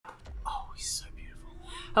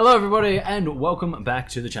Hello everybody and welcome back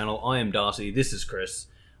to the channel. I am Darcy, this is Kris.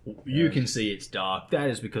 You can see it's dark. That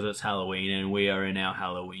is because it's Halloween and we are in our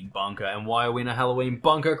Halloween bunker. And why are we in a Halloween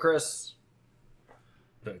bunker, Kris?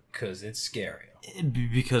 Because it's scary.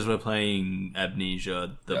 Because we're playing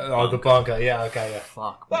Amnesia The Bunker. Oh, the bunker, yeah, okay, yeah.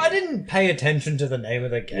 Fuck Well, me. I didn't pay attention to the name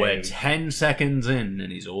of the game. We're 10 seconds in and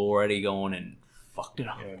he's already gone and fucked it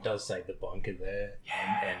up. You know, it does say the bunker there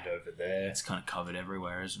and over there. It's kind of covered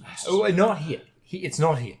everywhere, isn't it? Oh, not here. It's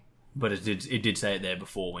not here. But it did say it there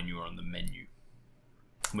before when you were on the menu.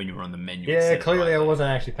 When you were on the menu. Yeah, clearly I wasn't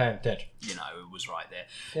actually paying attention. You know, it was right there.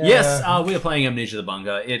 Yeah. Yes, we are playing Amnesia The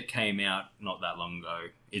Bunker. It came out not that long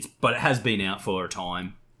ago. But it has been out for a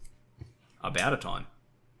time. About a time.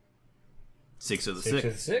 6 of the 6. 6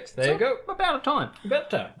 of the 6, there you go. About a time. About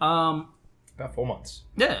time. About 4 months.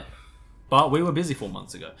 Yeah. But we were busy 4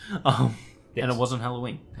 months ago. Yes. And it wasn't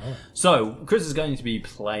Halloween. Oh. So, Kris is going to be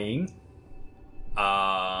playing.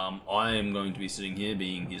 I am going to be sitting here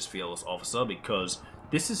being his fearless officer because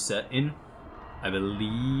this is set in, I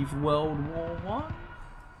believe, World War One.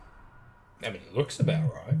 I mean, it looks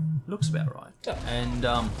about right. Looks about right. Yeah. And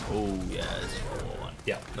oh yeah, this is World War One.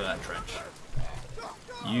 Yeah. Look at that trench.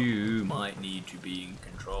 You might need to be in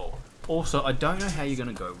control. Also, I don't know how you're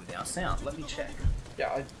going to go without sound. Let me check.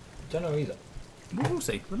 Yeah, I don't know either. We'll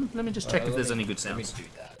see. Let me just check if there's any good Let me sounds. do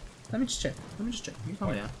that. Let me just check. You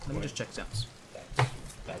calm down. Let me just check sounds.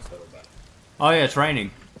 That's a little bad. Oh yeah, it's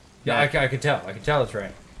raining. Yeah, I can tell. I can tell it's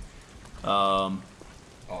raining. Oh,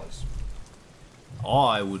 it's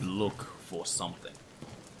I would look for something.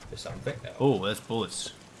 there's something. Oh, there's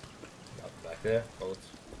bullets. Nothing back there. Bullets.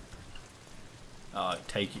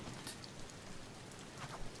 Take it.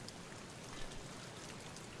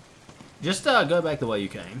 Just go back the way you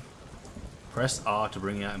came. Press R to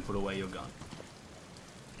bring out and put away your gun.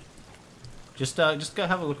 Just go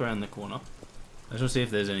have a look around the corner. I just want to see if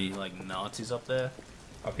there's any like Nazis up there.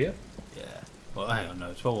 Up here? Yeah. Well, hang on, no,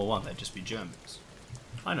 it's World War One. They'd just be Germans.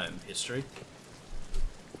 I know history.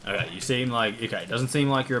 Okay, you seem like it doesn't seem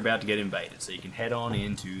like you're about to get invaded, so you can head on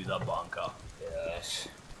into the bunker. Yes.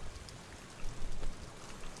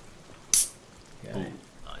 Ooh,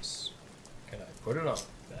 nice. Can I put it on?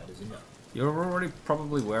 That is enough. You're already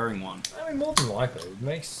probably wearing one, I mean, more than likely, it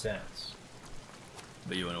makes sense.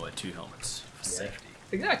 but you want to wear 2 helmets for safety.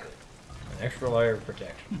 Exactly. An extra layer of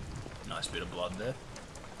protection. Nice bit of blood there.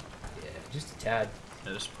 Yeah, just a tad.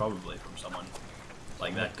 That is probably from someone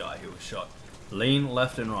like that guy who was shot. Lean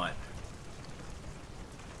left and right.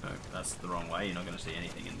 No, that's the wrong way. You're not going to see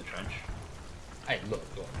anything in the trench. Hey, look.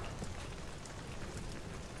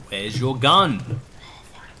 Where's your gun?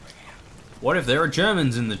 What if there are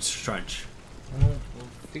Germans in the trench? We'll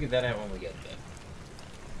figure that out when we get there.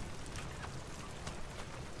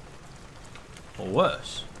 Or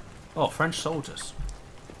worse. Oh, French soldiers.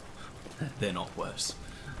 They're not worse.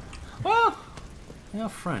 Well, they are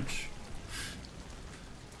French.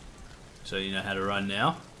 So you know how to run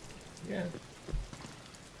now? Yeah.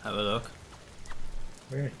 Have a look.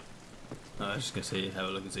 What do you mean? No, I was just going to have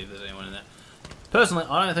a look and see if there's anyone in there. Personally,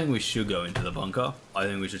 I don't think we should go into the bunker. I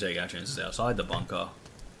think we should take our chances outside the bunker.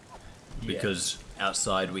 Because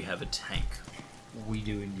outside we have a tank. We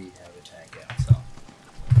do indeed have a tank outside.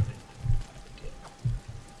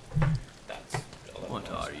 That's What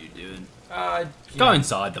are you doing? Go Go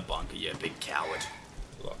inside the bunker, you big coward.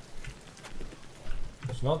 Look.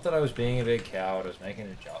 It's not that I was being a big coward, I was making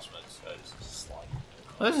adjustments, so it's just like...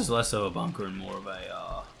 Well, this is less of a bunker and more of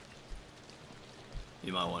a,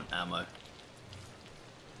 you might want ammo.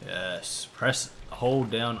 Yes, hold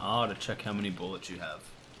down R to check how many bullets you have.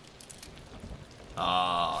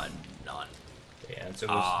 None. The answer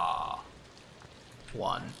was...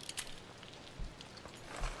 1.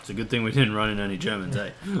 It's a good thing we didn't run into any Germans, eh?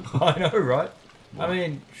 I know, right? I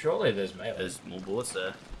mean, surely there's melee. There's more bullets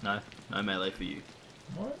there. No melee for you.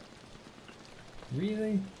 What?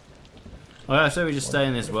 Really? Okay, so we just stay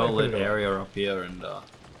in this What if I well-lit put it on? area up here and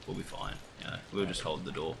we'll be fine. You know, we'll just hold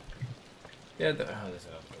the door. Yeah, there's another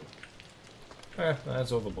door.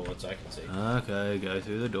 That's all the bullets I can see. Okay, go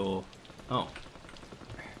through the door. Oh.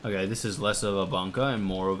 Okay, this is less of a bunker and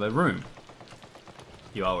more of a room.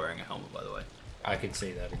 You are wearing a helmet, by the way. I can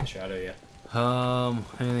see that in the shadow, yeah.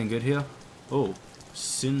 Anything good here? Oh,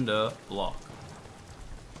 cinder block.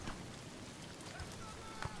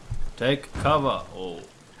 Take cover. Oh,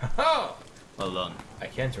 Ha! well done. I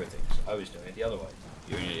can throw things. I was doing it the other way.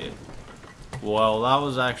 You're an idiot. Well, that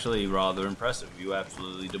was actually rather impressive. You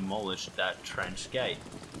absolutely demolished that trench gate.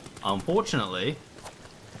 Unfortunately,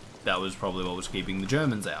 that was probably what was keeping the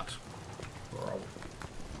Germans out. Probably.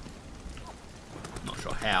 Not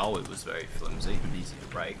sure how, it was very flimsy and easy to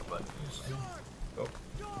break, but Oh.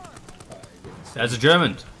 That's the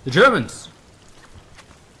Germans. The Germans.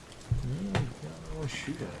 I'll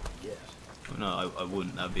shoot at it. Yes. No, I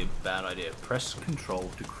wouldn't. That'd be a bad idea. Press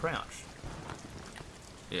Control to crouch.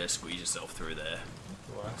 Yeah, squeeze yourself through there.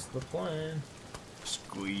 Well, that's the plan.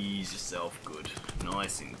 Squeeze yourself good.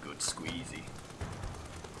 Nice and good squeezy.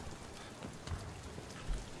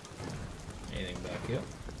 Anything back here?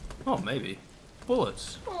 Oh, maybe.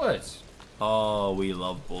 Bullets. Bullets! Oh, we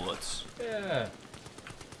love bullets. Yeah.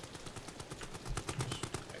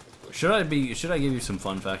 Should I give you some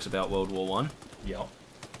fun facts about World War One? Yeah.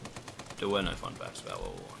 There were no fun facts about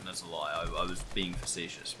World War One. That's a lie. I was being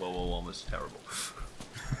facetious. World War One was terrible.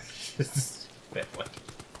 Fair one.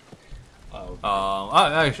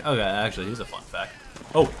 Actually, here's a fun fact.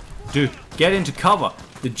 Oh, dude, get into cover.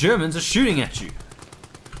 The Germans are shooting at you.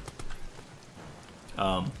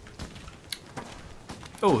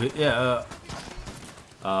 Oh, yeah,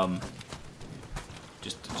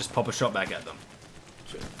 just pop a shot back at them.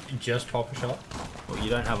 Just pop a shot? Well, you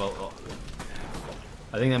don't have a...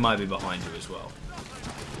 I think they might be behind you as well.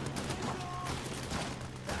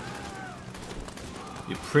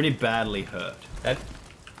 You're pretty badly hurt. That...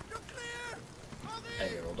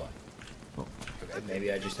 Hey, you're all done. Oh. Okay,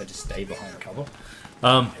 maybe I just had to stay behind cover.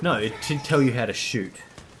 No, it didn't tell you how to shoot.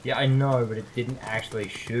 Yeah, I know, but it didn't actually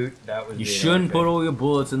shoot. That was. You shouldn't put all your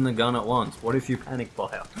bullets in the gun at once. What if you panic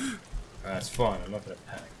fire? That's fine. I'm not gonna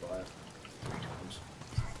panic fire 3 times.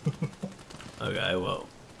 Okay, well,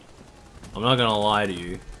 I'm not gonna lie to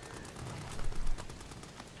you.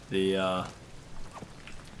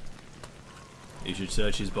 You should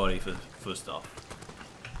search his body for stuff.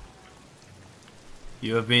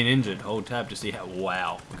 You have been injured. Hold tab to see how.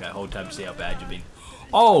 Wow. Okay, hold tab to see how bad you've been.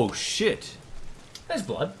 Oh shit. There's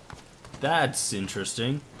blood. That's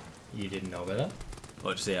interesting. You didn't know about that?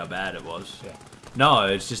 Well, to see how bad it was. Yeah. No,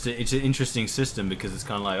 it's just it's an interesting system because it's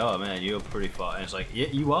kind of like, oh man, you're pretty fucked. And it's like, yeah,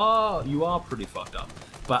 you are pretty fucked up.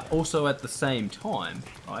 But also at the same time,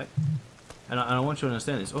 right? And I want you to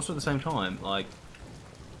understand this. Also at the same time, like,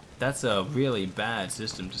 that's a really bad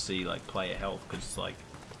system to see like player health because it's like,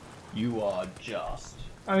 you are just.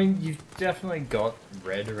 I mean, you've definitely got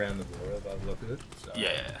red around the border by the look of it. So.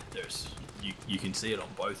 Yeah, there's you can see it on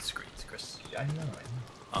both screens, Chris. I know.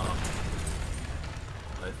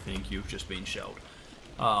 I think you've just been shelled.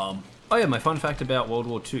 Oh yeah, my fun fact about World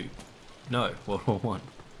War II. No, World War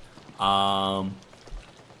One.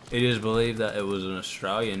 It is believed that it was an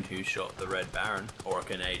Australian who shot the Red Baron, or a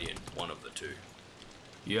Canadian, one of the two.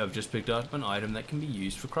 You have just picked up an item that can be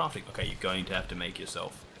used for crafting. Okay, you're going to have to make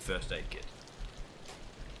yourself a first aid kit.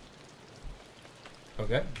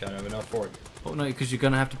 Okay, don't have enough for it. Oh no, because you're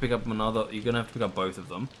gonna have to pick up another. You're gonna have to pick up both of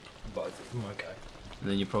them. Both of them, okay. And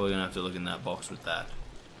then you're probably gonna have to look in that box with that.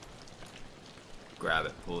 Grab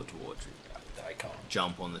it, pull it towards you. I can't.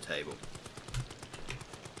 Jump on the table.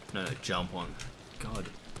 No, jump on. God.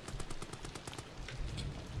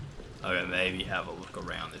 Okay, maybe have a look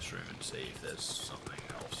around this room and see if there's something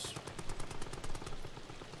else.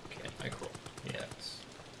 Okay, I crawl. Yes.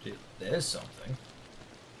 Dude, there's something.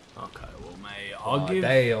 Okay, well, I'll give.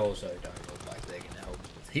 They also don't look like they can help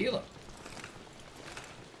with healing.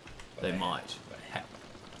 They might. But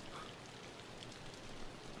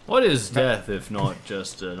What is death if not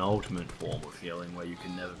just an ultimate form of healing where you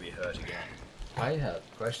can never be hurt again? I have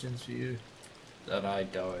questions for you that I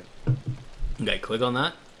don't. Okay, click on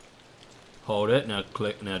that. Hold it. Now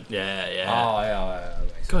click. Now, yeah. Oh, yeah.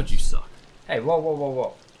 God, you suck. Hey,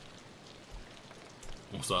 whoa.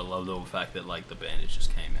 Also, I love the fact that like the bandage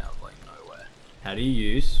just came out of like nowhere. How do you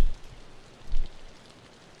use?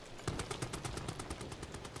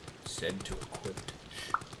 Said to equipped.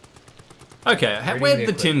 Okay, where did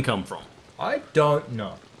the tin come from? I don't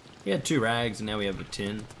know. We had 2 rags and now we have a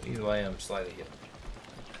tin. Either way, I'm slightly healed.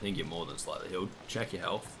 I think you're more than slightly healed. Check your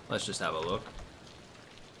health. Let's just have a look.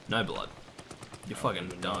 No blood. You're fucking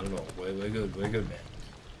done. No. We're good, man.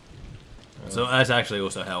 So that's actually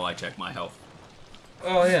also how I check my health.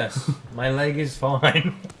 Oh yes, my leg is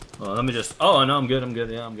fine. Well, let me just. Oh no, I'm good.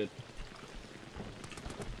 Yeah, I'm good.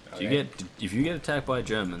 Okay. If you get attacked by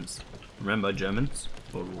Germans, remember Germans,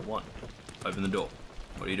 World War One. Open the door.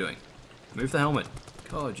 What are you doing? Move the helmet.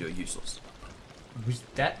 God, you're useless. Was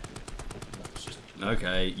that? No, it's just...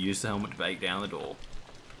 Okay, use the helmet to break down the door.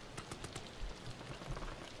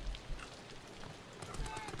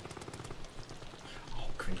 Oh,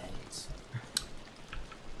 grenades.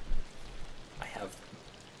 I have.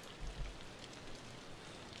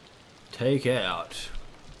 Take out.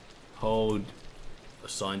 Hold.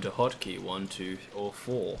 Assign to hotkey 1, 2, or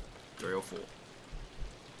 4. 3 or 4.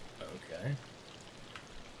 Okay.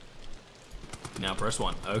 Now press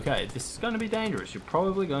 1. Okay, this is going to be dangerous. You're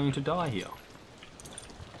probably going to die here.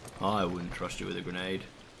 I wouldn't trust you with a grenade.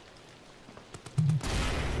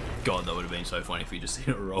 God, that would have been so funny if you just seen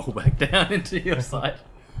it roll back down into your side.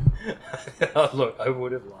 Look, I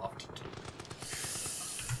would have laughed too.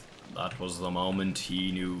 That was the moment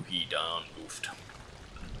he knew he done goofed.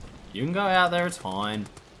 You can go out there, it's fine.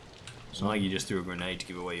 It's not like you just threw a grenade to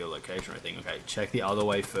give away your location or anything. Okay, check the other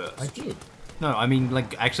way first. I did. No, I mean,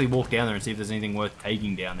 like, actually walk down there and see if there's anything worth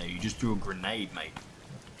taking down there. You just threw a grenade, mate.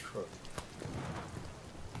 True.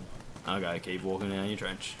 Okay, keep walking down your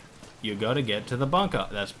trench. You gotta get to the bunker.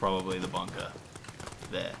 That's probably the bunker.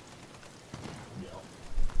 There. Yeah.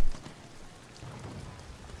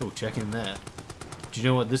 Oh, check in there. Do you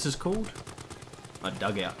know what this is called? A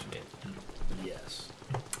dugout. Yes.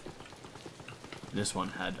 This one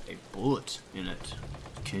had a bullet in it.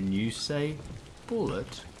 Can you say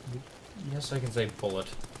bullet? Yes, I can say bullet.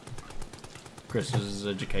 Kris, this is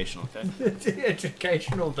educational, okay? It's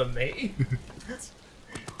educational to me.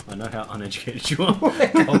 I know how uneducated you are.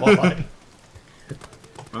 Come on.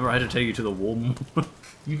 Remember I had to take you to the war memorial?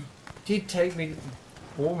 You did take me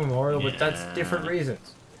to War Memorial, but that's different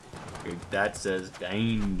reasons. That says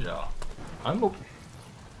danger. I'm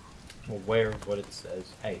aware of what it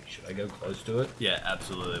says. Hey, should I go close to it? Yeah,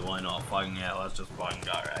 absolutely. Why not? Fucking hell, let's just fucking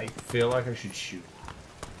go, I right? feel like I should shoot.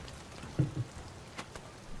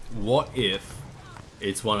 What if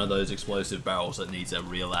it's one of those explosive barrels that needs a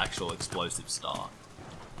real actual explosive start?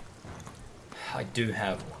 I do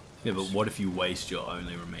have one. Yeah, but what if you waste your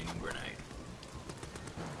only remaining grenade?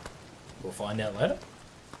 We'll find out later.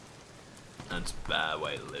 That's a bad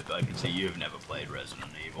way to live. I can see you've never played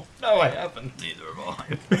Resident Evil. No, I haven't. Neither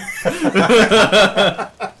have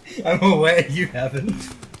I. I'm aware you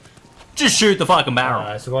haven't. Just shoot the fucking barrel.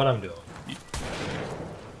 Alright, so what I'm doing.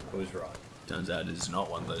 I was right. Turns out it's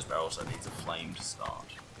not one of those barrels that needs a flame to start.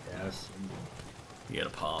 Yes. You gotta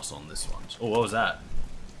pass on this one. Oh, what was that?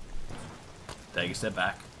 Take a step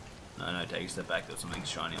back. No, take a step back. There's something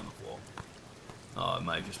shiny on the floor. Oh, it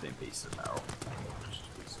might have just been pieces of barrel.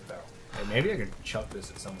 Hey, maybe I could chuck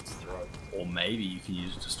this at someone's throat. Or maybe you can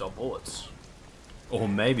use it to stop bullets. Or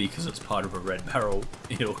maybe, because it's part of a red barrel,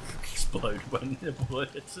 it'll explode when the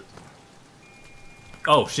bullet hits it.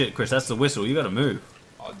 Oh shit, Kris, that's the whistle. You gotta move.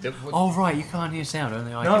 Oh right, you can't hear sound,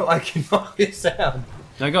 only I can. No, I cannot hear sound.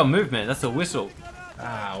 No, go move, man. That's the whistle.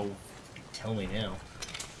 Ow. Tell me now.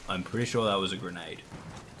 I'm pretty sure that was a grenade.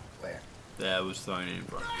 Where? That was thrown in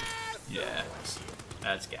front of you. Yeah,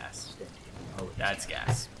 that's gas. That's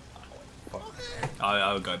gas.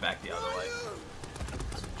 I would go back the other way.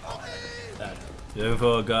 Looking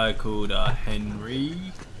for a guy called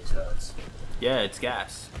Henry. This hurts. Yeah, it's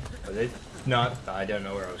gas. No, I don't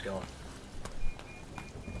know where I was going.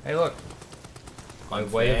 Hey, look. I'm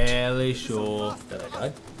fairly sure. That I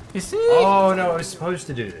died? You see? Oh, no, I was supposed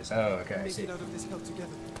to do this. Oh, okay, I see.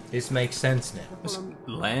 This makes sense now.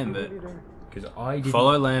 Lambert. Because I didn't...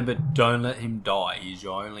 Follow Lambert, don't let him die. He's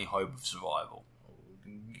your only hope of survival.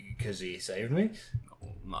 Because he saved me?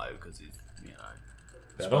 No, because he's, you know...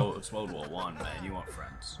 Better? It's World War One, man. You want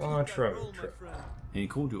friends. Oh, true. And he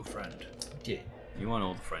called you a friend. Yeah. You want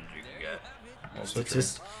all the friends you can get. Also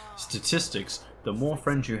Statistics, the more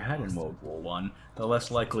friends you had in World War One, the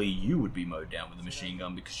less likely you would be mowed down with a machine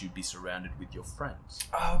gun because you'd be surrounded with your friends.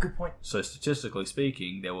 Oh, good point. So statistically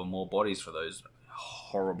speaking, there were more bodies for those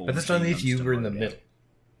horrible But that's only if you were in the middle.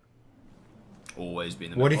 Always be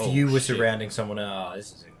in the What middle. if you were surrounding someone?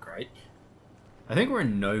 This isn't great. I think we're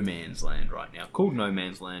in no man's land right now. Called no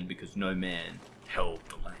man's land because no man held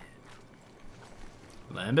the land.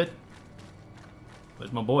 Lambert?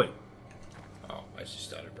 Where's my boy? Oh, I just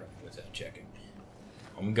started running without checking.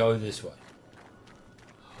 I'm gonna go this way.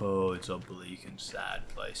 Oh, it's a bleak and sad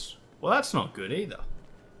place. Well, that's not good either.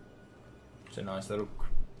 It's a nice little...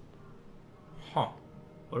 Huh.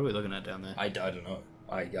 What are we looking at down there? I don't know.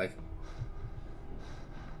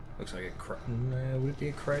 Looks like a crater. Would it be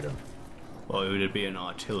a crater? Well, would it be an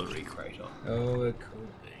artillery crater? Oh, it could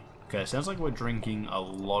be. Okay, sounds like we're drinking a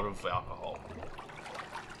lot of alcohol.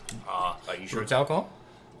 Are you sure it's alcohol?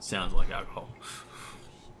 Sounds like alcohol.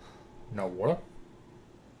 No water?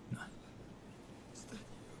 No.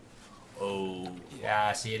 Oh.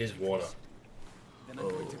 Yeah, see, it is water. Then I'm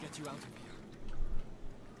going to get you out of here.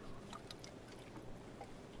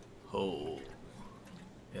 Oh.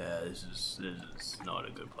 Yeah, this is not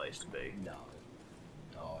a good place to be. No.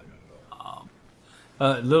 No, I don't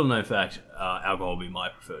know. Little known fact, alcohol would be my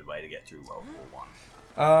preferred way to get through World War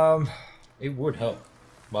One. It would help.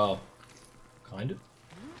 Well, kind of.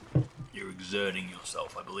 You're exerting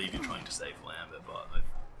yourself. I believe you're trying to save Lambert, but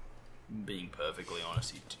being perfectly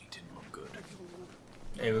honest, he didn't look good.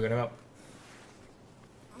 Hey, we're gonna up.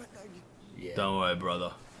 Yeah. Don't worry,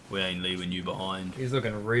 brother. We ain't leaving you behind. He's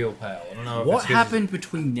looking real pale. I don't know. What happened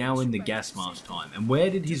between now and the gas mask time? And where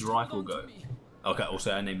did his rifle go? Okay,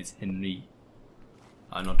 also our name is Henry.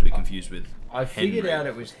 Not to be confused with I figured Henry. out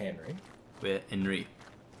it was Henry. Where Henry?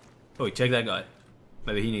 Oh, check that guy.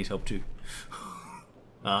 Maybe he needs help too.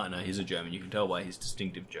 No, he's a German. You can tell by his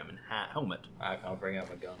distinctive German helmet. I can't bring out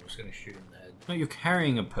my gun. I'm just gonna shoot him in the head. No, you're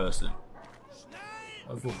carrying a person.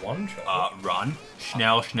 Over one shot. Run.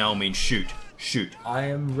 Schnell means shoot. Shoot. I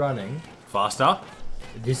am running. Faster.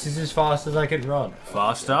 This is as fast as I can run.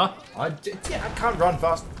 Faster. I can't run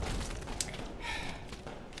fast.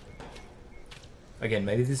 Again,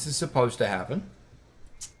 maybe this is supposed to happen.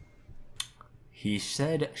 He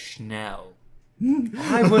said Schnell.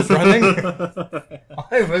 I was running.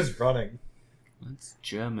 I was running. That's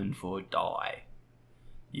German for die.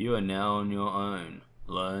 You are now on your own.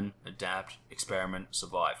 Learn, adapt, experiment,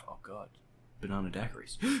 survive. Oh god. Banana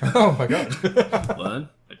daiquiris. Oh my god. Learn,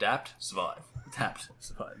 adapt, survive. Adapt,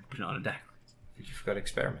 survive. Banana daiquiris. You forgot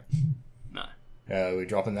experiment. No. Are we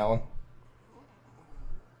dropping that one?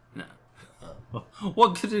 No.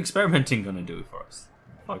 What good experimenting gonna do for us?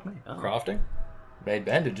 Fuck me. Oh. Crafting? Made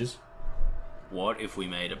bandages. What if we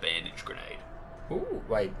made a bandage grenade? Ooh,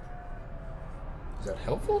 wait. Is that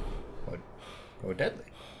helpful? Or deadly?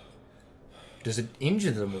 Does it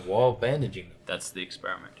injure them while bandaging them? That's the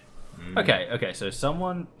experiment. Okay, so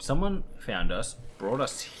someone found us, brought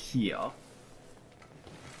us here.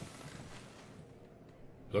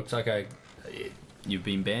 Looks like You've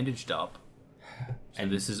been bandaged up. So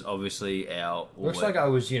this is obviously our... Looks like I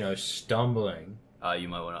was, stumbling. You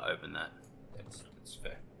might want to open that. That's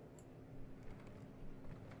fair.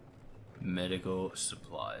 Medical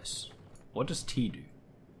supplies. What does T do?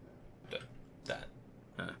 That.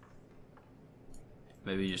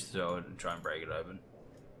 Maybe just throw it and try and break it open.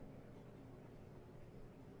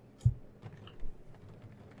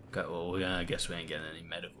 Okay, well, I guess we ain't getting any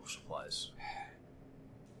medical supplies.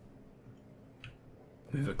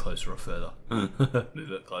 Move it closer or further.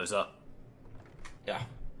 Move it closer. Yeah.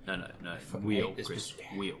 No. fucking Wheel, hate this Kris.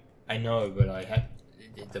 position. Wheel. I know, but I had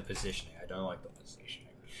the positioning. I don't like the positioning.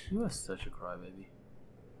 You are such a crybaby.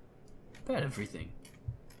 About everything.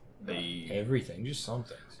 Everything, just some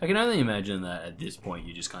things. I can only imagine that at this point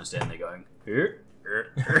you're just kind of standing there going,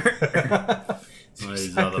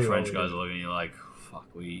 these other French guys are looking at you like, fuck,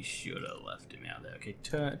 we should have left him out there. Okay,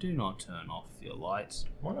 do not turn off your lights.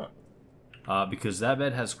 Why not? Because that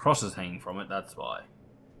bed has crosses hanging from it, that's why.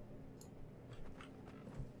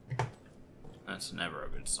 That's never a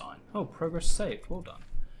good sign. Oh, progress saved, well done.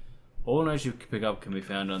 All notes you can pick up can be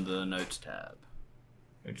found under the Notes tab.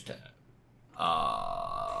 Notes tab.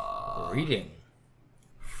 Reading.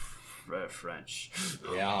 French.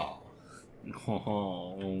 Yeah.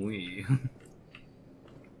 Oh, oui.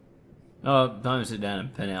 Time to sit down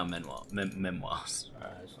and pen out memoirs. That's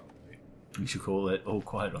not right. You should call it All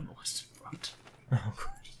Quiet on the Western Front.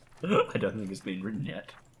 I don't think it's been written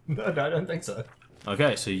yet. No, I don't think so.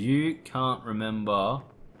 Okay, so you can't remember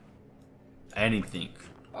anything.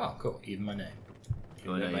 Oh, cool. Even my name.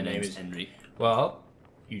 Your name is Henry. Well,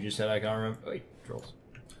 you just said I can't remember. Wait, trolls.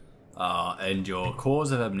 And your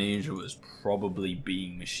cause of amnesia was probably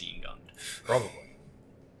being machine gunned. Probably.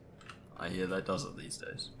 I hear that does it these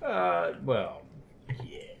days. Well,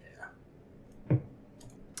 yeah.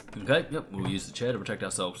 Okay, yep, we'll use the chair to protect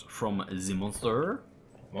ourselves from the monster.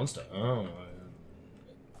 Monster? Oh,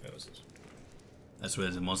 where was this? That's where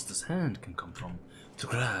the monster's hand can come from to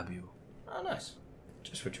grab you. Oh, nice.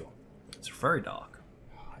 Just what you want. It's very dark.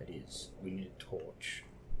 Oh, it is. We need a torch.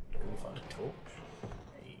 Can we find a torch?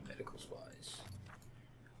 Hey, medical supplies.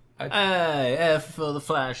 Hey, F for the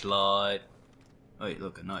flashlight. Wait,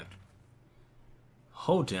 look, a note.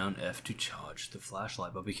 Hold down F to charge the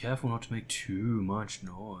flashlight, but be careful not to make too much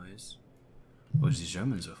noise. Or the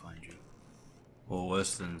Germans will find you. Or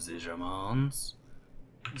worse than the Germans.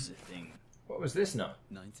 Is a thing. What was this note?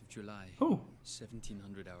 9th of July. Oh.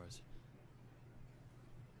 1700 hours.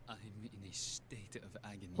 I'm in a state of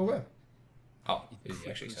agony. Oh, where? Oh, It is he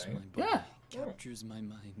actually cripples saying my it? body, Yeah. captures my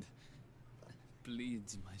mind,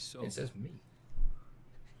 bleeds my soul. It says me.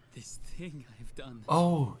 This thing I've done.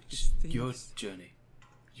 Oh, This your thing's- journey.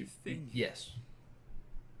 thing. Yes.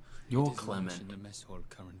 You're It is Clement. launched in the mess hall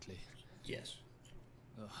currently. Yes.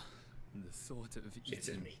 The thought of It says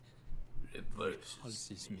eating me.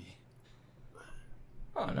 pulses me.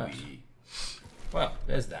 Oh, nice. Well,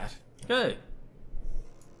 there's that. Okay.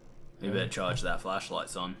 You better charge that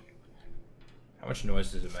flashlight's on. How much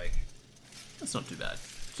noise does it make? That's not too bad.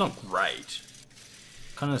 It's not great.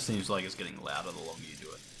 Kind of seems like it's getting louder the longer you do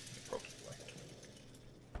it. Probably.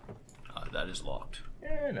 that is locked.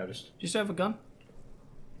 Yeah, I noticed. Do you still have a gun?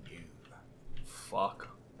 You. Fuck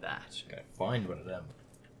that. Gotta find one of them.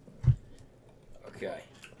 Okay.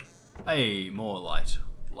 Hey, more light.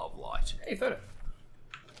 Love light. Hey, photo.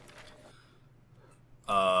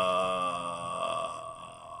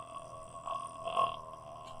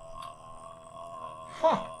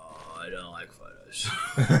 Huh. I don't like photos.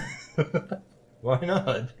 Why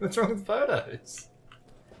not? What's wrong with photos?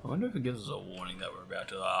 I wonder if it gives us a warning that we're about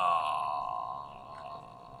to.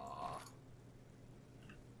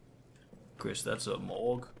 Kris, that's a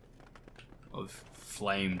morgue of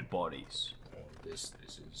flamed bodies. Oh, this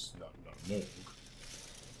is not a morgue.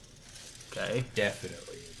 Okay.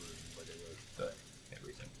 Definitely a room where they were burning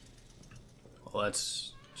everything. Well,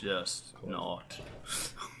 that's just not.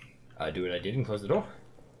 I do what I did and close the door.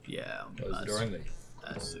 Yeah. Close the door and leave.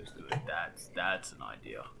 That's good. That's an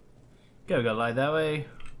idea. Okay, we got light that way.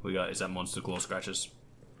 We got, is that monster claw scratches?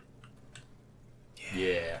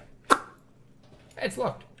 Yeah. It's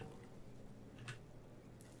locked.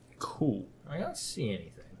 Cool. I can't see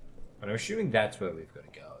anything. But I'm assuming that's where we've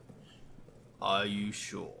got to go. Are you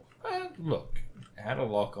sure? Look, it had a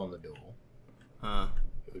lock on the door. Huh?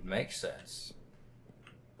 It would make sense.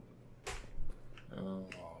 Oh,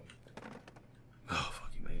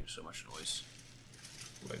 fuck, you made so much noise.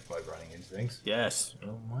 Like by running into things. Yes.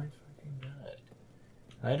 Oh my fucking god.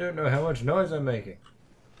 I don't know how much noise I'm making.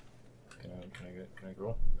 Can I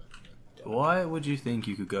crawl? No. Why would you think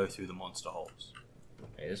you could go through the monster holes?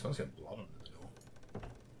 Hey, this one's got blood on the door.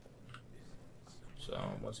 So,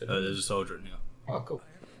 what's it? Oh, there's a soldier in here. Oh, cool.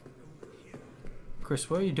 Kris,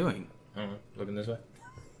 what are you doing? I don't know. Looking this way.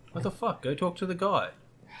 What the fuck? Go talk to the guy.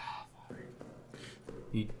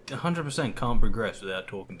 You 100% can't progress without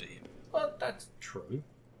talking to him. Well, that's true.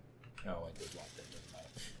 Oh, wait, there's light there. Doesn't matter.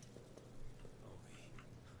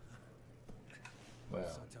 Well,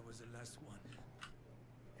 Thought I was the last one.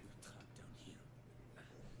 You were trapped down here.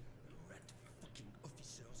 Rat fucking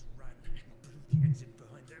officers ran and blew the exit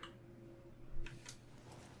behind them.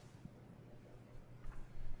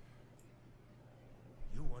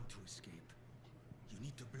 You want to escape. You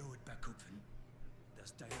need to blow it back open.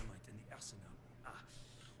 There's dynamite in the arsenal.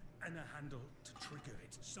 And a handle to trigger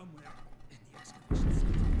it somewhere in the excavation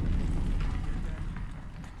site. Get there,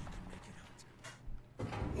 and you can make it out.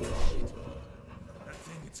 Shit. That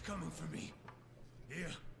thing, it's coming for me.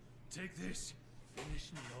 Here, take this.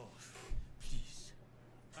 Finish me off. Please.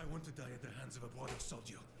 I want to die at the hands of a brother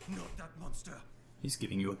soldier, not that monster. He's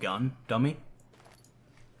giving you a gun, dummy.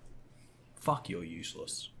 Fuck, you're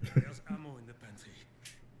useless. There's ammo in the pantry.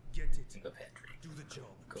 Get it. the pantry. Do the job,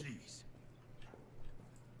 Cool. please.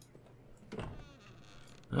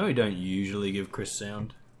 I know we don't usually give Kris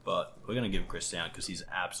sound, but we're going to give Kris sound because he's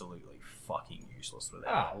absolutely fucking useless without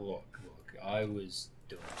it. Ah, look. I was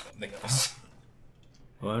doing something else.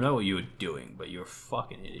 Well, I know what you were doing, but you're a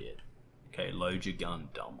fucking idiot. Okay, load your gun,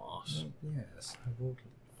 dumbass. Yes, I will be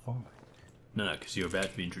fine. No, because you're about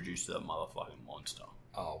to be introduced to that motherfucking monster.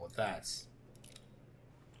 Oh, well, that's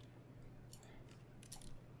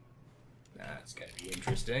going to be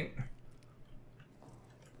interesting.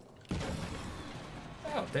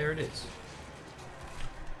 Oh, there it is.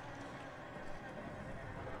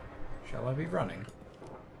 Shall I be running?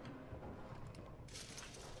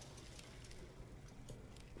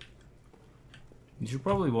 You should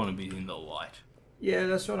probably want to be in the light. Yeah,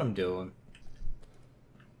 that's what I'm doing.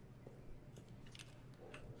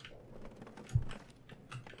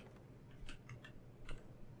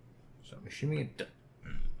 So I'm assuming it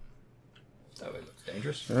that way looks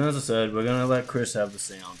dangerous. As I said, we're going to let Kris have the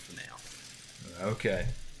sound for now. Okay.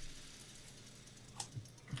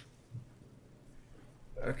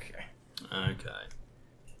 Okay. Okay.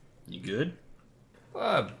 You good?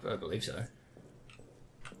 Well, I believe so.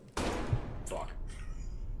 Fuck.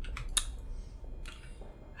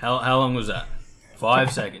 How long was that?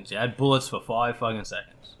 5 seconds. You had bullets for 5 fucking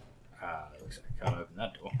seconds. It looks like I can't open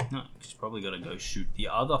that door. No, she's probably got to go shoot the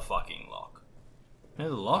other fucking lock. You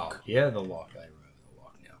know the lock? Oh, yeah, the lock. I remember the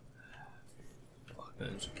lock now. Fuck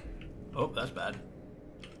those. Oh, that's bad.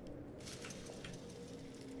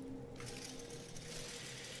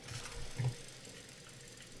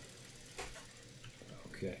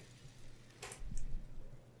 Okay.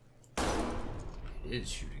 It is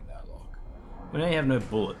shooting that lock. Well, now you have no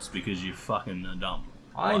bullets because you fucking are dumb.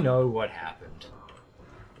 I know what happened.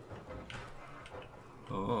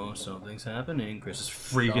 Oh, something's happening. Kris is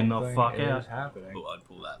freaking the Something fuck is out. happening. Oh, I'd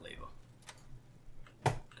pull that lever.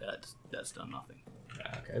 That's done nothing.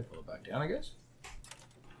 Okay, pull it back down, I guess.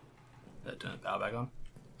 That turn the power back on.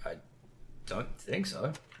 I don't think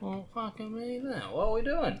so. Well, fucking me then. What are we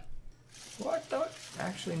doing? Well, I don't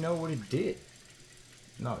actually know what it did.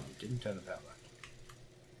 No, it didn't turn the power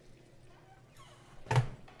back.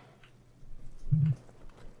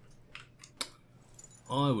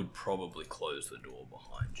 I would probably close the door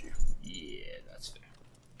behind you. Yeah, that's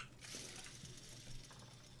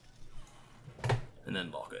fair. And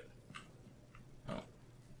then lock it. Oh.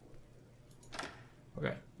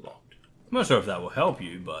 Okay, locked. I'm not sure if that will help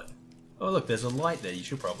you, but... Oh, look, there's a light there. You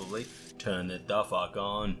should probably turn it the fuck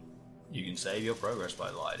on. You can save your progress by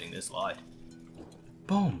lighting this light.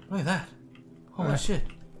 Boom! Look at that! Holy Right. shit!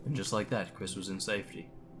 And just like that, Kris was in safety.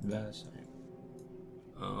 That's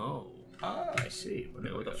Oh. Ah, I see.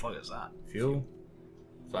 What the fuck is that? Fuel,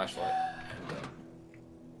 flashlight, and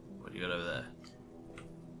What do you got over there?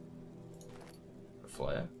 a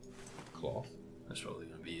flare, cloth. That's probably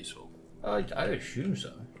going to be useful. I assume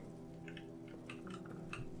so.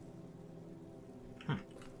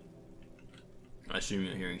 I assume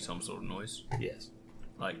you're hearing some sort of noise. Yes.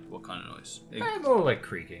 Like, what kind of noise? More like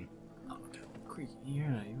creaking. Oh, okay. You're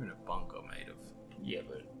in a bunker made of... Yeah,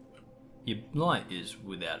 but... Your light is,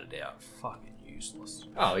 without a doubt, fucking useless.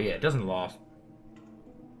 Oh, yeah, it doesn't last.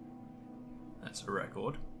 That's a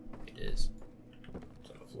record. It is.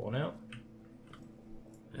 It's on the floor now.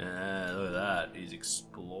 Yeah, look at that. He's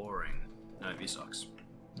exploring. No, he sucks.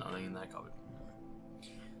 Nothing in that cupboard.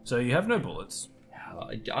 So you have no bullets.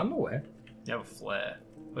 I'm aware. You have a flare.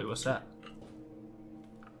 Wait, what's that?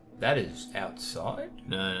 That is outside?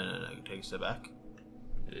 No. Take a step back.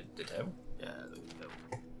 The table? Yeah, look at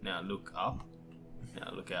that. Now look up.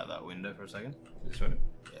 Now look out that window for a second. This one?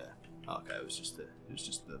 Yeah. Okay, it was just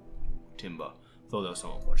the timber. Thought there was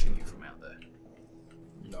someone watching you from out there.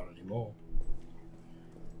 Not anymore.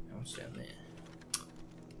 Now what's down there?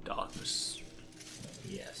 Darkness.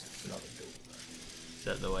 Yes, another door. Is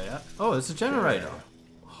that the way out? Oh, it's a generator.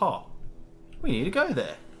 Huh. We need to go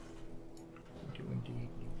there. We do indeed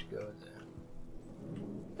need to go there.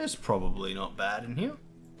 It's probably not bad in here.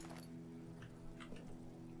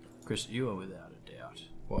 Kris, you are without a doubt.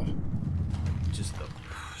 What? Just the...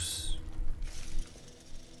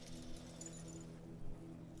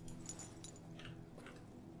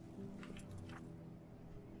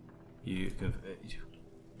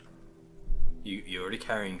 You're already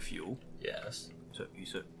carrying fuel, Yes. so you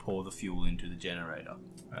sort of pour the fuel into the generator.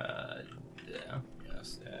 Yeah.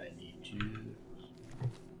 Yes, I need you.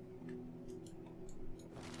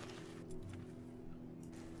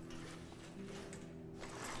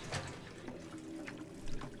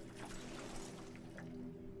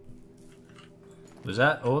 Was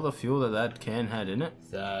that all the fuel that can had in it?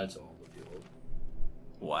 That's all the fuel.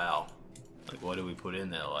 Wow. Like, what do we put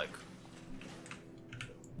in there? Like,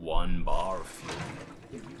 1 bar of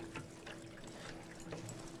fuel?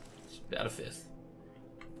 It's about a fifth.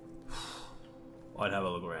 I'd have a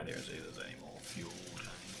look around here and see if there's any more fuel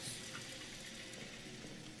tanks.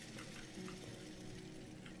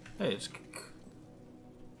 Hey, it's...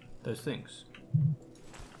 those things.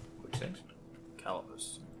 Which things?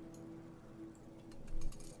 Calipers.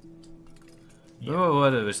 Remember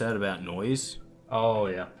what it was said about noise? Oh,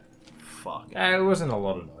 yeah. Fuck. It wasn't a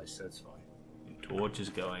lot of noise, that's fine. Torch is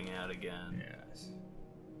going out again. Yes.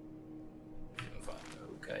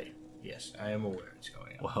 Okay. Yes, I am aware it's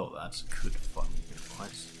going on. Well, that's good fucking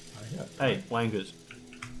advice. I know. Hey, wankers.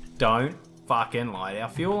 Don't fucking light our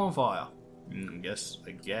fuel on fire.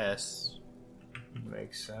 I guess.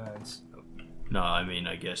 Makes sense. No, I mean,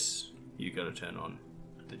 I guess you gotta turn on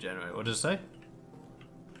the generator. What does it say?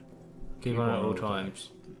 Keep on at all times.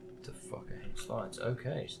 The fuck, I hate slides.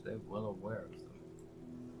 Okay, so they're well aware of them.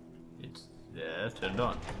 It's, yeah, turned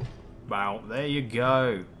on. Wow, there you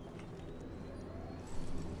go.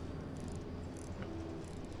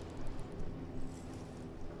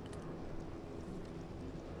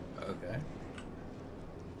 Okay.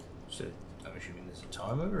 So, I'm assuming there's a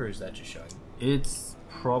timer, or is that just showing? It's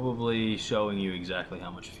probably showing you exactly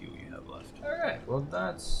how much fuel you have left. Okay, well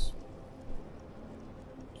that's...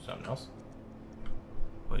 something else.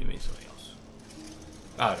 What do you mean something else?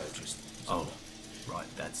 Oh, no, just... Oh, right,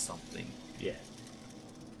 that's something. Yeah.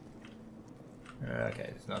 Okay,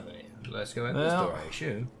 there's nothing here. Let's go out this Well- door, I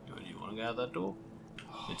assume. Do you want to go out that door?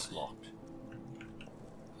 It's locked.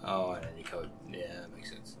 Oh, and any code. Yeah, that makes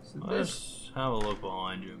sense. So this... Let's have a look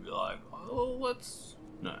behind you and be like, oh, let's...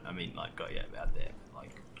 No, I mean, like, go out there.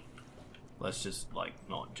 Like, let's just, like,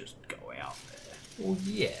 not just go out there. Well,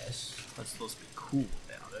 yes. Let's be cool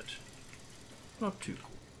about it. Not too cool.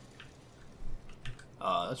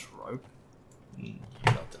 That's rope.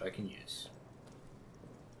 Not that I can use.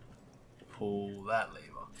 Pull that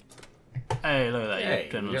lever. Hey, look at that. Hey,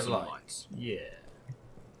 You turn we on got some lights. lights. Yeah.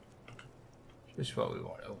 Just what we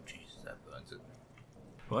want. Oh, Jesus,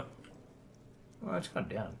 What? Oh, it's gone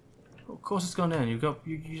down. Of course it's gone down. You've got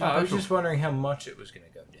you using I was petrol. just wondering how much it was going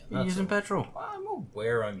to go down. You're That's using all. petrol. I'm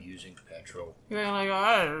aware I'm using petrol. You're going like,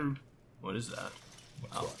 oh. What is that?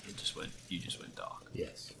 What's Oh, what? you just went dark.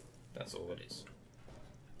 Yes, that's all it is.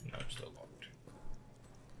 No, it's still locked.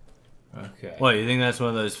 Okay. What, you think that's one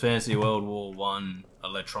of those fancy World War One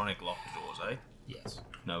electronic locked doors, eh? Yes.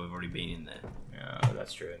 No, we've already been in there. Yeah,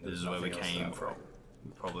 that's true. And This there's is where we nothing else came that from. way.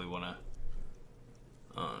 We probably want to...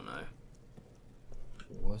 I don't know.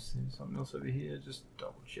 Was there something else over here? Just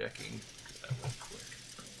double checking. That went quick.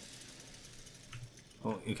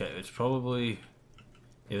 Well, okay, it's probably...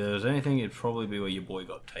 If there was anything, it'd probably be where your boy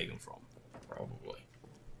got taken from. Probably.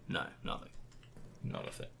 No, nothing. Not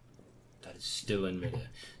a thing. That is still in midair.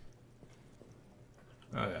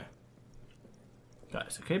 Okay. Okay,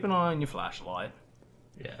 so keep an eye on your flashlight.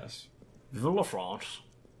 Yes. Vive la France.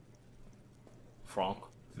 Franc.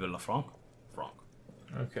 Vive la Franc. Franc.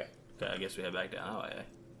 Okay. Okay, I guess we head back down that way, eh?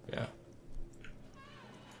 Yeah.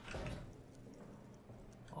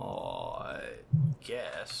 I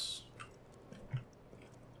guess.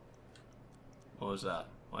 What was that?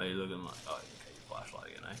 Why are you looking like? Oh, okay, your flashlight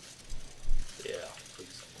again, eh? Yeah.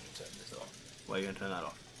 Please, I'm going to turn this off. Why are you gonna turn that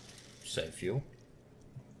off? Save fuel.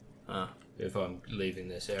 Huh? If I'm leaving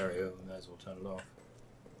this area, I may as well turn it off.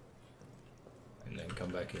 And then come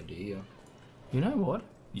back into here. You know what?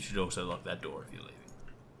 You should also lock that door if you're leaving.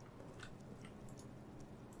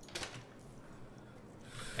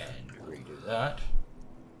 And redo that.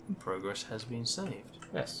 Progress has been saved.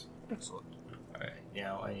 Yes. Excellent. Alright,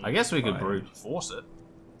 now I need I guess to we could find- brute force it,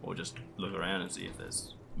 or just look around and see if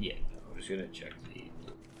there's. Yeah, I was gonna check the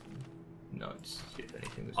notes, see if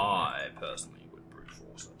anything was in I personally would brute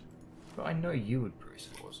force it. there. But I know you would Bruce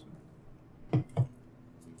Force.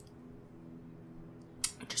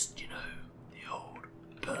 Just, you know, the old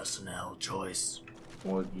personnel choice.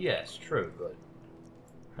 Well, yes, true, but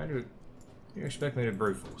how do you expect me to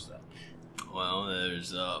brute force that? Well,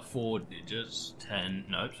 there's 4 digits, 10.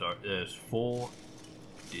 No, sorry. There's 4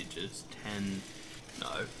 digits, 10.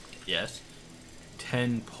 No, yes,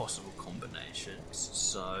 10 possible combinations.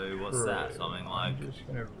 So what's that? Something like I'm just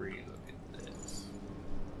gonna relook at this.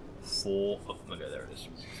 4. Oh, okay, there it is.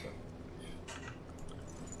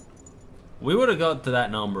 We would have got to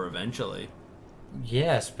that number eventually.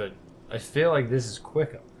 Yes, but I feel like this is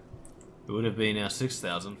quicker. It would have been our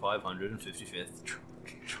 6,555th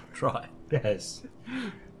try. Yes.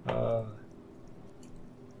 Okay.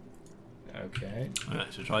 Okay,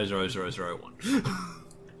 so try 0001.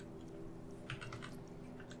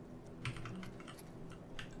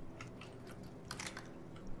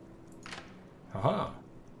 Haha.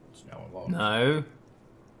 It's now unlocked. No.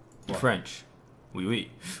 What? French. Oui,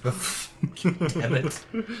 oui. Damn it.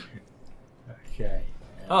 Okay.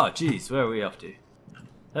 Oh, jeez, where are we up to?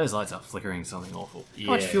 Those lights are flickering something awful.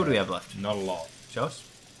 How much fuel do we have left? Not a lot. Show us?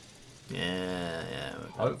 Yeah.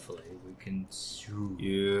 Hopefully we can.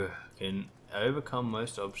 You can overcome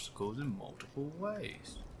most obstacles in multiple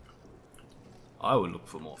ways. I would look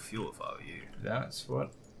for more fuel if I were you. That's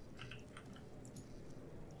what.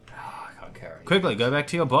 I can't carry. Quickly, go back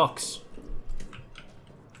to your box.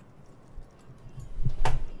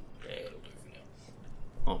 Yeah, it'll do for now.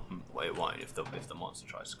 Oh, wait, it won't if the monster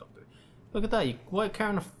tries to come through. Look at that, you why are you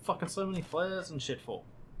carrying fucking so many flares and shit for?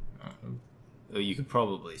 Oh, you could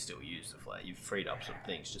probably still use the flare. You've freed up some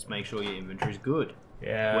things. Just make sure your inventory's good.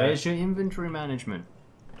 Yeah. Where's your inventory management?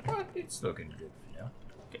 What? It's looking good for now.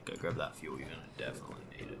 Okay, go grab that fuel. You're gonna definitely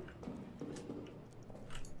need it.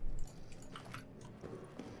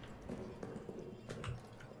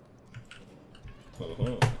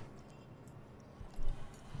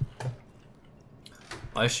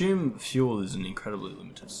 I assume fuel is an incredibly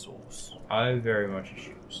limited source. I very much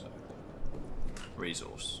assume so.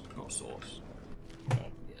 Resource, not source. Oh,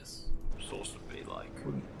 yes. Source would be like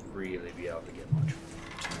Wouldn't really be able to get much.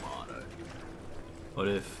 tomato. What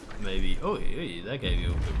if maybe... Oh, yeah, that gave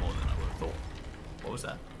you a bit more than I would have thought. What was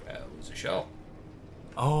that? It was a shell.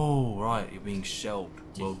 Oh, right, you're being shelled.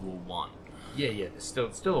 World War One. Yeah, there's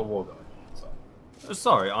still a war going on. So.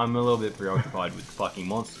 Sorry, I'm a little bit preoccupied with the fucking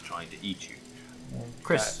monster trying to eat you. Well,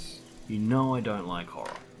 Chris, you know I don't like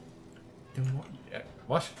horror. Then what? Yeah.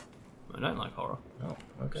 What? I don't like horror. Oh,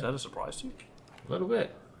 okay. Is that a surprise to you? A little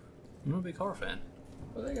bit. I'm not a big horror fan.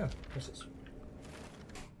 Oh, there you go. What's this?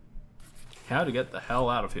 How to get the hell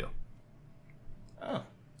out of here. Oh.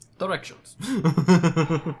 Directions.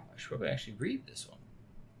 I should probably actually read this one.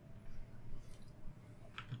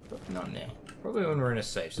 But not now. Probably when we're in a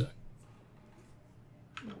safe zone.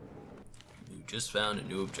 You just found a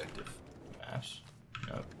new objective. Maps?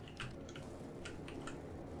 Nope.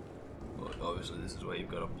 Well, obviously, this is where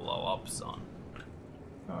you've got to blow up, son.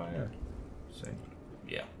 Oh, yeah. See?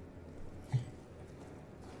 Yeah.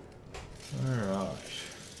 Alright.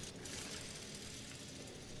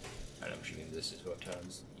 And I'm assuming this is what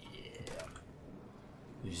turns. Yeah.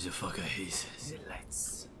 Who's the fucker? He's the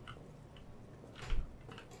lights.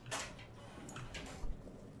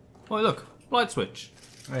 Oh, look. Light switch.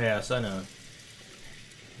 Oh, yes, I know.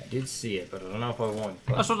 I did see it, but I don't know if I want.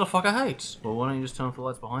 But That's what the fucker hates. Well, why don't you just turn off the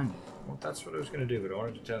lights behind you? well, that's what I was going to do, but I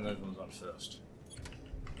wanted to turn those ones on first.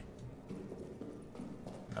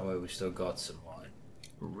 That way we still got some light.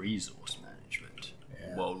 Resource management.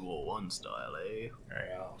 Yeah. World War One style, eh?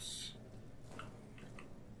 Very else.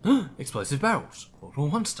 Explosive barrels. World War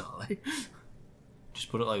One style, eh? Just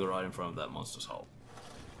put it like right in front of that monster's hole.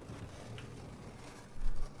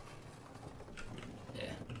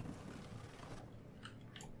 Yeah.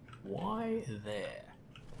 Why there?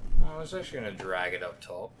 I was actually going to drag it up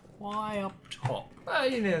top. Why up top?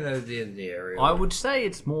 You know, the area. I would say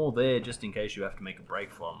it's more there just in case you have to make a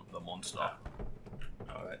break from the monster.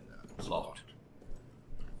 Alright, no, it's Locked.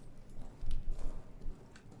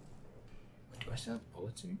 Do I still have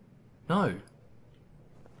bullets in? No.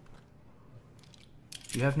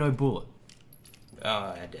 You have no bullet. Oh,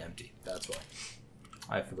 I had to empty. That's why.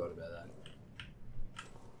 I forgot about that.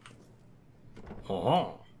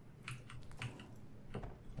 Oh.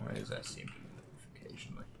 Why does that seem to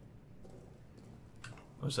occasionally?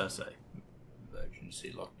 What's that say?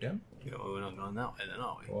 Emergency lockdown? Yeah, well, we're not going that way then,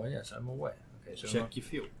 are we? Oh yes, I'm aware. Okay, so Check your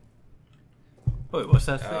fuel. Wait, what's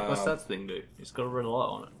that thing? What's that thing do? It's got a red light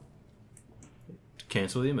on it.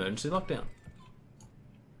 Cancel the emergency lockdown.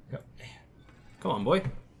 Yep. Come on, boy.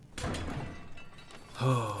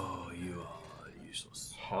 Oh, you are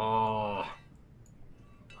useless. Oh.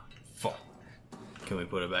 Fuck. Can we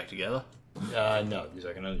put it back together? No, because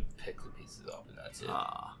I can only pick the pieces up and that's it.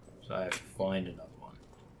 Ah. So I have to find another one.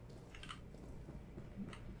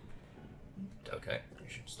 Okay,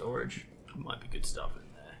 mission storage. Might be good stuff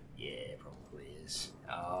in there. Yeah, probably is.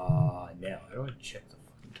 Now, how do I check the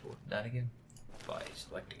fucking tool? That again? By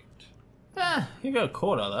selecting it. Ah, you got a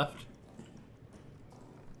quarter left.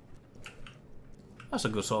 That's a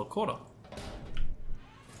good solid quarter.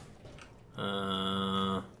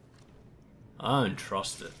 I don't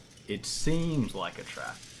trust it. It seems like a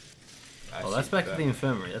trap. Oh, that's back to the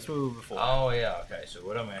infirmary. That's where we were before. Oh, yeah, okay. So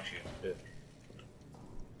what am I actually going to do?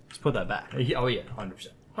 Let's put that back. Oh, yeah, 100%.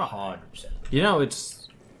 100%. You know it's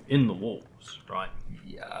in the walls, right?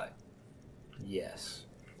 Yeah. Yes.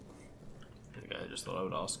 Okay, I just thought I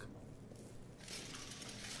would ask.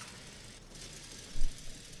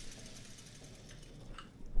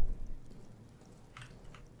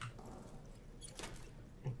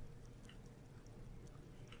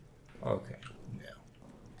 Okay. Now.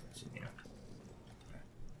 What's in here?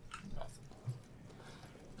 Nothing.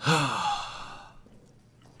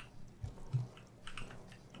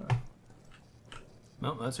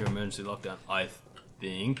 No, that's your emergency lockdown. I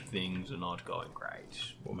think things are not going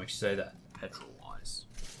great. What makes you say that? Petrol-wise.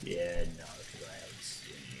 Yeah, no, because I haven't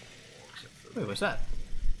seen any more except for... Wait, what's that?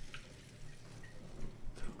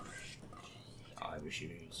 I'm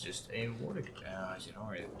assuming it's just a water... I said,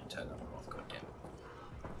 oh, yeah, turn that one off, goddamn.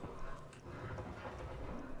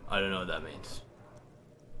 I don't know what that means.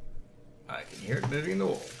 I can hear it moving in the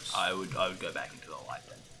walls. I would go back into the light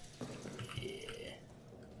then. Yeah.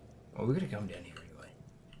 Well, we're gonna come down here anyway.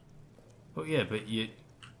 Well, yeah, but you...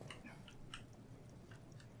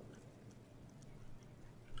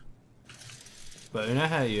 But you know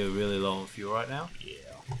how you're really low on fuel right now? Yeah.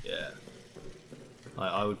 Yeah.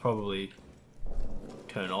 I would probably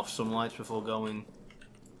turn off some lights before going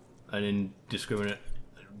an indiscriminate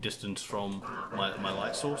distance from my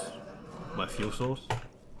light source, my fuel source.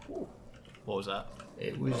 What was that?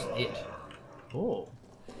 It was it. Oh.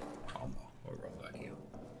 Oh no, we're wrong back here.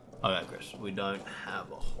 Okay, Chris, we don't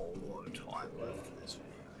have a whole lot of time left in this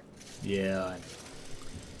video. Yeah, I know.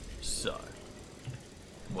 So,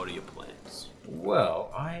 what are your plans?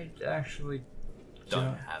 Well, I actually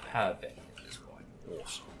Don't have any at this point.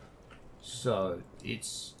 Awesome. So,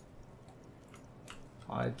 it's...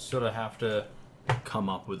 I'd sort of have to... Come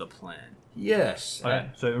up with a plan. Yes. Okay,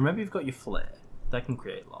 so remember you've got your flare. That can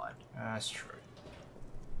create light. That's true.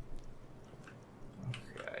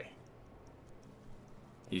 Okay.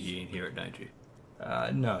 You can hear it, don't you?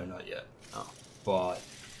 No, not yet. Oh. But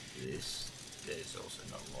there's also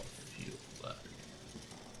not a lot of fuel left.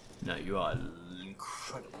 No, you are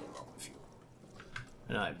incredibly low on fuel.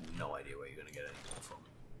 And I have no idea where you're going to get anything from.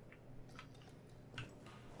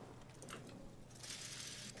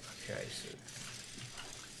 Okay, so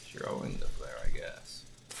throwing the flare, I guess.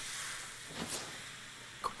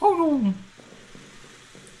 Oh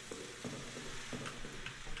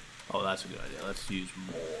Oh, that's a good idea. Let's use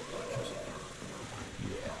more electricity.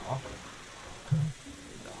 Yeah.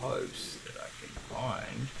 In the hopes that I can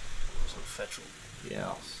find Some petrol.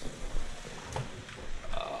 yes.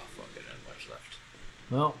 Fucking not much left.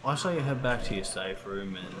 Well, I say you head back to your safe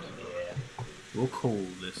room and Yeah. we'll call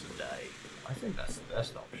this a day. I think that's the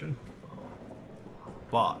best option.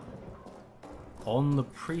 But on the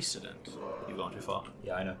precedent, you've gone too far.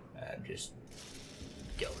 Yeah, I know. I'm just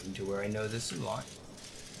going to where I know there's some light.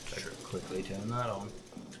 So I can quickly turn that on.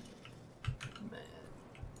 Man,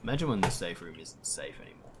 imagine when the safe room isn't safe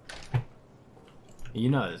anymore. You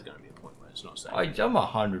know there's going to be a point where it's not safe. I'm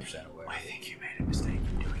 100% aware. I think you made a mistake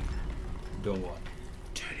in doing that. Doing what?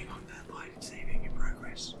 Turning on that light and saving your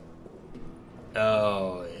progress.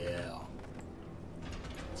 Oh, yeah.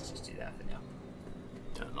 Let's just do that for now.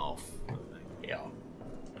 Turn off. Yeah.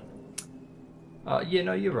 Yeah,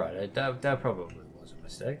 no, you're right. That probably was a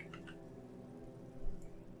mistake.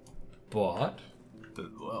 But...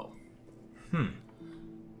 Well.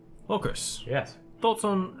 Well, Kris. Yes. Thoughts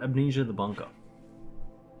on Amnesia The Bunker?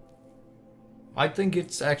 I think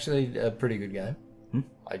it's actually a pretty good game. Hmm?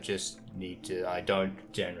 I just need to... I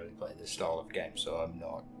don't generally play this style of game, so I'm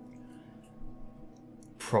not...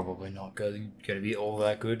 Probably not going to be all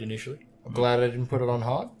that good initially. I'm glad I didn't put it on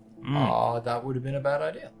hard. That would have been a bad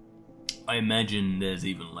idea. I imagine there's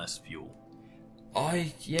even less fuel.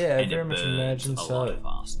 I And very it much burns imagine a lot so.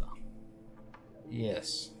 faster.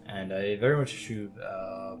 Yes, and I very much assume.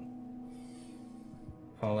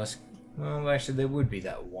 Well, actually, there would be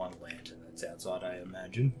that one lantern that's outside. I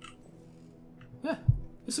imagine. Yeah,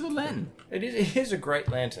 it's a good lantern. It is a great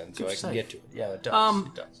lantern, so Good I can save. get to it. Yeah, it does.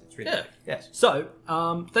 It does. It's really Yeah. good. Yes. So,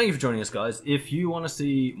 thank you for joining us, guys. If you want to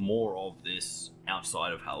see more of this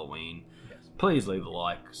outside of Halloween, please leave a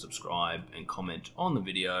like, subscribe, and comment on the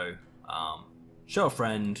video. Show a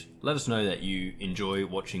friend. Let us know that you enjoy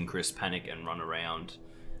watching Kris panic and run around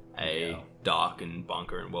a darkened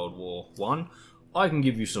bunker in World War One. I can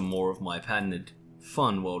give you some more of my patented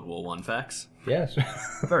fun World War One facts. Yes.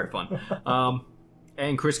 Very fun.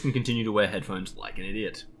 And Kris can continue to wear headphones like an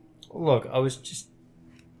idiot. Look, I was just.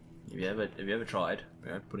 Have you ever tried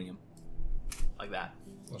putting them like that?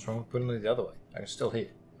 What's wrong with putting it the other way? I can still hear.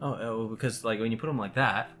 Oh, because like when you put them like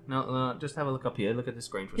that. No, just have a look up here. Look at the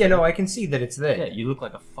screen for a Yeah, second. no, I can see that it's there. Yeah, you look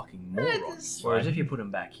like a fucking moron. that's Whereas fine. if you put them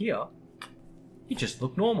back here, you just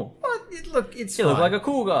look normal. Look, it's You fine. look like a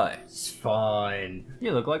cool guy. It's fine.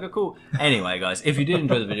 You look like a cool... Anyway, guys, if you did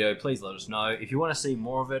enjoy the video, please let us know. If you want to see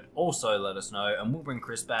more of it, also let us know, and we'll bring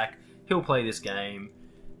Kris back. He'll play this game.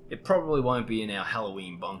 It probably won't be in our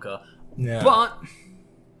Halloween bunker, Yeah. but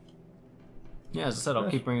yeah, as I said, I'll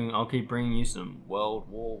keep bringing you some World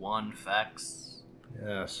War One facts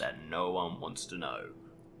Yes. that no one wants to know.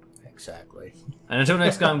 Exactly. And until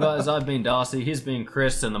next time, guys, I've been Darcy, he's been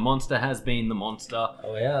Kris, and the monster has been the monster.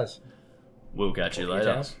 Oh, yes. We'll catch you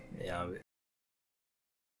later. Yeah.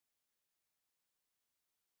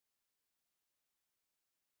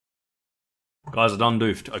 Guys, I done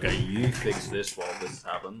doofed. Okay, you fix this while this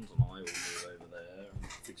happens, and I will move over there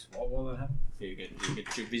and fix what while that happens. You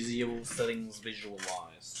get your visual settings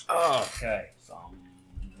visualized. Okay.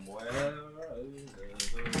 Somewhere over the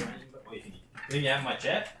rainbow. What do you think? You have my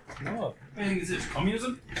chat? No. I think this is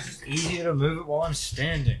communism. It's just easier to move it while I'm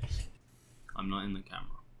standing. I'm not in the camera.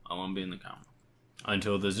 I won't be in the camera.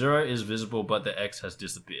 Until the 0 is visible, but the X has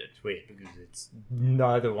disappeared. It's weird because it's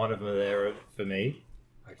neither one of them are there for me.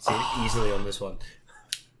 I can see it easily on this one.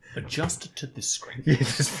 Adjust it to this screen. Yeah,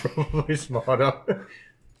 that's probably smarter.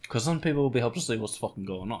 Because some people will be able to see what's fucking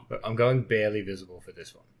going on. But I'm going barely visible for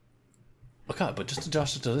this one. Okay, but just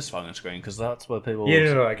adjust it to this fucking screen, because that's where people...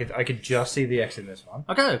 Yeah, no, I could just see the X in this one.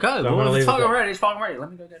 Okay, I'm gonna well, leave it's it fucking there. ready, it's fucking ready.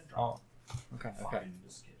 Let me go get it. Oh. Okay, okay.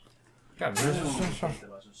 God,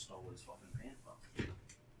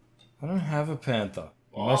 I don't have a panther.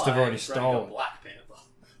 You must have already stolen. Black Panther.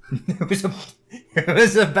 It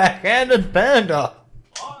was a backhanded panda.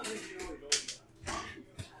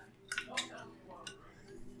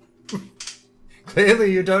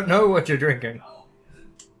 Clearly you don't know what you're drinking.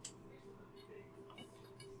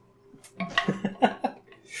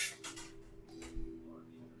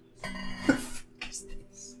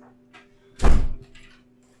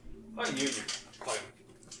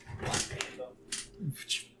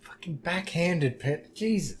 Fucking backhanded panda.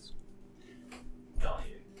 Jesus.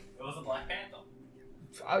 It was a Black Panther.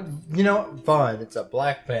 You know what? Fine, it's a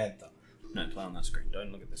black panther. No, play on that screen.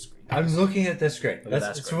 Don't look at this screen. I'm looking at this screen. Look at that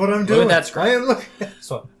That's screen. what I'm Look doing. at that screen. I am looking at this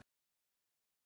one.